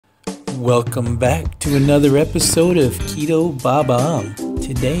Welcome back to another episode of KETO BOB-OMB.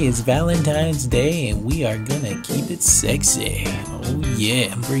 Today is Valentine's Day and we are gonna keep it sexy. Oh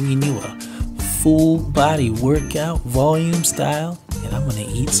yeah, I'm bringing you a full body workout volume style and I'm gonna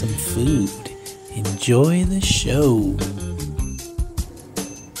eat some food. Enjoy the show.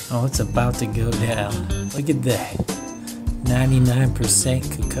 Oh, it's about to go down. Look at that.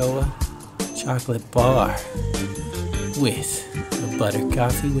 99% cocoa chocolate bar with a butter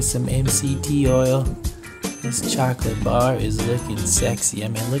coffee with some MCT oil. This chocolate bar is looking sexy. I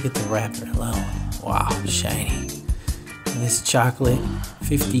mean, look at the wrapper alone. Wow, shiny. And this chocolate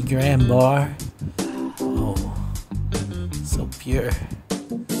 50-gram bar. Oh, so pure.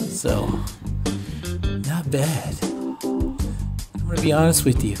 So, not bad. I'm gonna be honest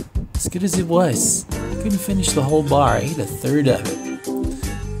with you. As good as it was, I couldn't finish the whole bar. I ate a third of it.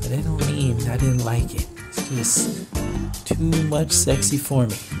 But that don't mean I didn't like it. It's just too much sexy for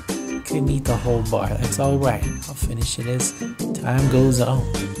me. Couldn't eat the whole bar. That's alright. I'll finish it as time goes on.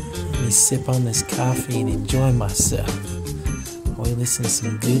 Let me sip on this coffee and enjoy myself. While we listen to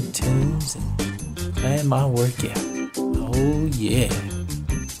some good tunes and plan my workout. Oh yeah.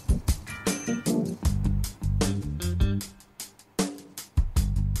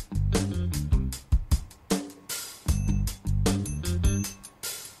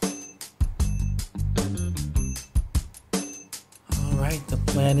 Alright, the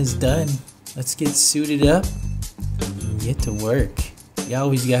plan is done. Let's get suited up and get to work. You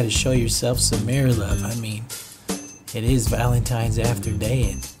always got to show yourself some mirror love. I mean, it is Valentine's after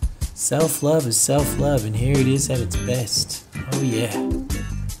day and self-love is self-love and here it is at its best. Oh yeah.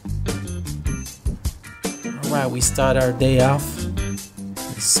 Alright, we start our day off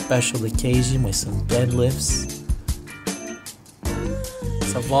with a special occasion with some deadlifts.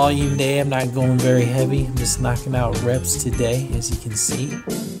 It's a volume day. I'm not going very heavy. I'm just knocking out reps today, as you can see.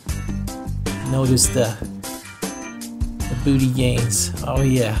 Notice the booty gains. Oh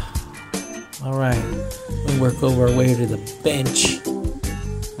yeah. Alright. We work over our way to the bench.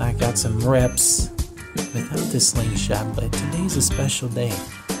 Knock out some reps without the slingshot, but today's a special day.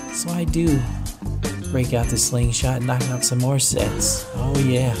 So I do break out the slingshot and knock out some more sets. Oh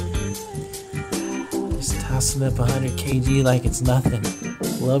yeah. Just tossing up 100 kg like it's nothing.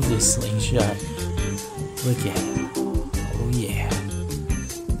 Love this slingshot. Look at it. Oh yeah.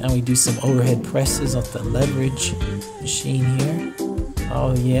 Now we do some overhead presses off the leverage machine here.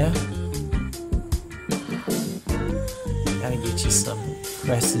 Oh yeah. Gotta get you some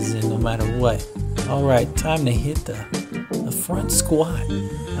presses in no matter what. Alright, time to hit the front squat.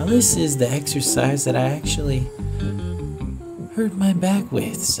 Now this is the exercise that I actually hurt my back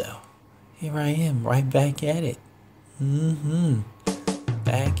with. So here I am, right back at it.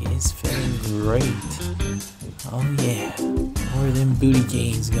 Back is feeling great. Oh yeah, more of them booty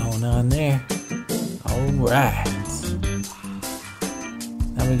gains going on there. Alright.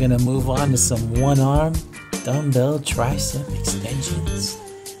 Now we're gonna move on to some one arm dumbbell tricep extensions.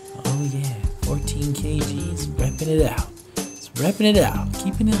 Oh yeah, 14 kgs, repping it out. Just repping it out,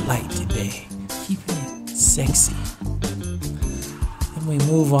 keeping it light today. Keeping it sexy. Then we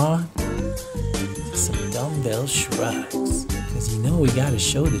move on to some dumbbell shrugs. Cause you know we gotta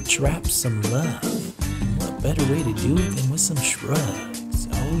show the trap some love. And what better way to do it than with some shrugs?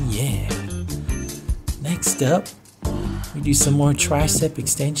 Oh yeah. Next up, we do some more tricep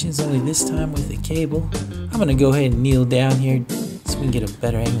extensions, only this time with a cable. I'm gonna go ahead and kneel down here so we can get a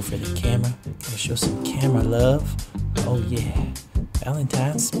better angle for the camera. Gotta show some camera love. Oh yeah.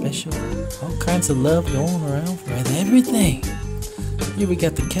 Valentine's special. All kinds of love going around for everything. Here we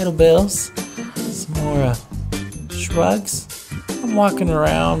got the kettlebells. Some more shrugs. I'm walking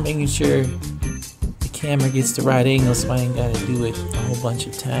around making sure the camera gets the right angle so I ain't gotta do it a whole bunch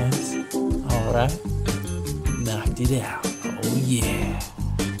of times. Alright. Knocked it out. Oh yeah.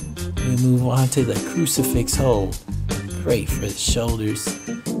 We move on to the crucifix hold. Great for the shoulders.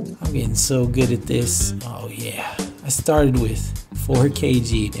 I'm getting so good at this. Oh yeah. I started with 4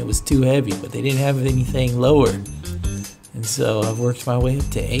 kg and it was too heavy, but they didn't have anything lower. And so I've worked my way up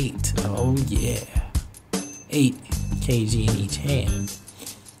to 8. Oh yeah. 8 kg in each hand.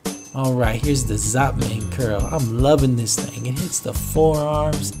 Alright, here's the Zopman curl. I'm loving this thing. It hits the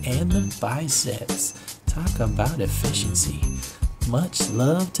forearms and the biceps. Talk about efficiency. Much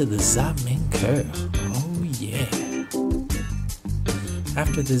love to the Zopman curl. Oh yeah.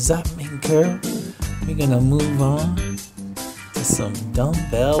 After the Zopman curl, we're gonna move on to some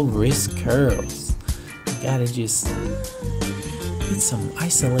dumbbell wrist curls. You gotta just get some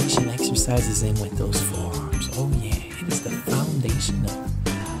isolation exercises in with those forearms. Oh yeah, it is the foundation of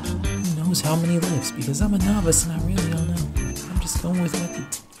who knows how many lifts, because I'm a novice and I really don't know. I'm just going with what the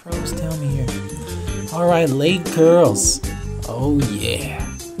Pros tell me here. Alright, leg curls. Oh yeah.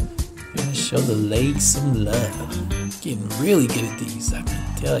 Gonna show the legs some love. Getting really good at these, I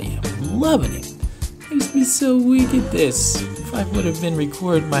can tell you. I'm loving it. I used to be so weak at this. If I would have been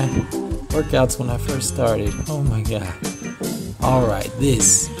recording my workouts when I first started. Oh my god. Alright,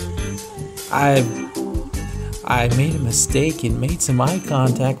 this. I made a mistake and made some eye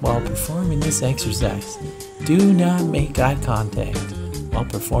contact while performing this exercise. Do not make eye contact while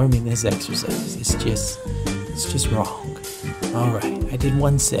performing this exercise. It's just wrong. Alright, I did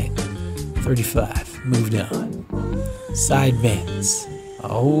 1 set. 35. Moved on. Side bends.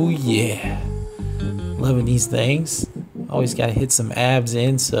 Oh yeah. Loving these things. Always gotta hit some abs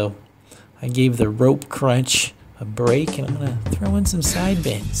in, so I gave the rope crunch a break and I'm gonna throw in some side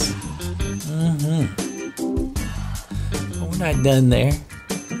bends. But we're not done there.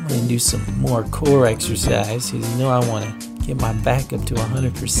 I'm gonna do some more core exercise because you know I wanna get my back up to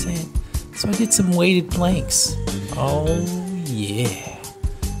 100%. So I did some weighted planks. Oh yeah.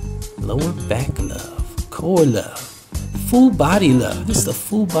 Lower back love, core love, full body love. This is the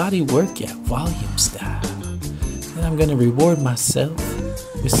full body workout, volume style. Then I'm gonna reward myself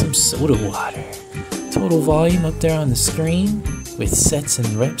with some soda water. Total volume up there on the screen with sets and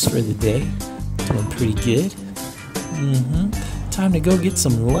reps for the day. Doing pretty good. Time to go get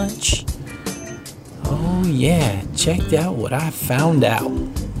some lunch. Oh yeah, checked out what I found out.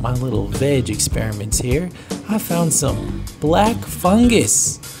 My little veg experiments here. I found some black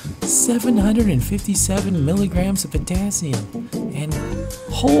fungus. 757 milligrams of potassium and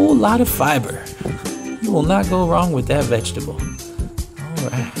a whole lot of fiber. You will not go wrong with that vegetable.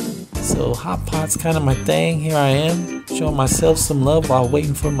 Alright, so hot pot's kind of my thing. Here I am, showing myself some love while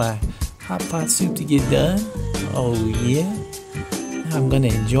waiting for my hot pot soup to get done. Oh yeah, now I'm gonna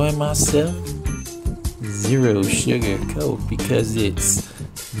enjoy myself. Zero sugar Coke because it's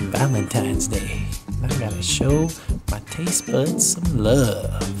Valentine's Day. I gotta show my taste buds some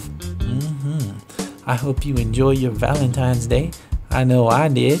love. I hope you enjoy your Valentine's Day. I know I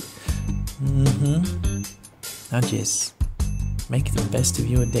did. Now just make the best of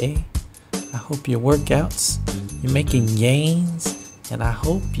your day. I hope your workouts, you're making gains, and I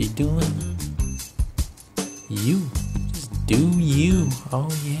hope you're doing you. Just do you. Oh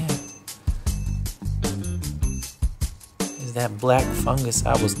yeah. Is that black fungus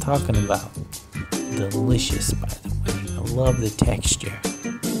I was talking about? Delicious, by the way. I love the texture.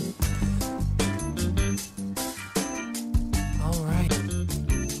 Alright.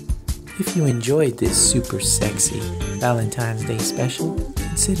 If you enjoyed this super sexy Valentine's Day special,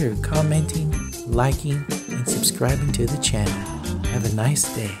 consider commenting, liking, and subscribing to the channel. Have a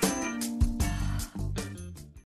nice day.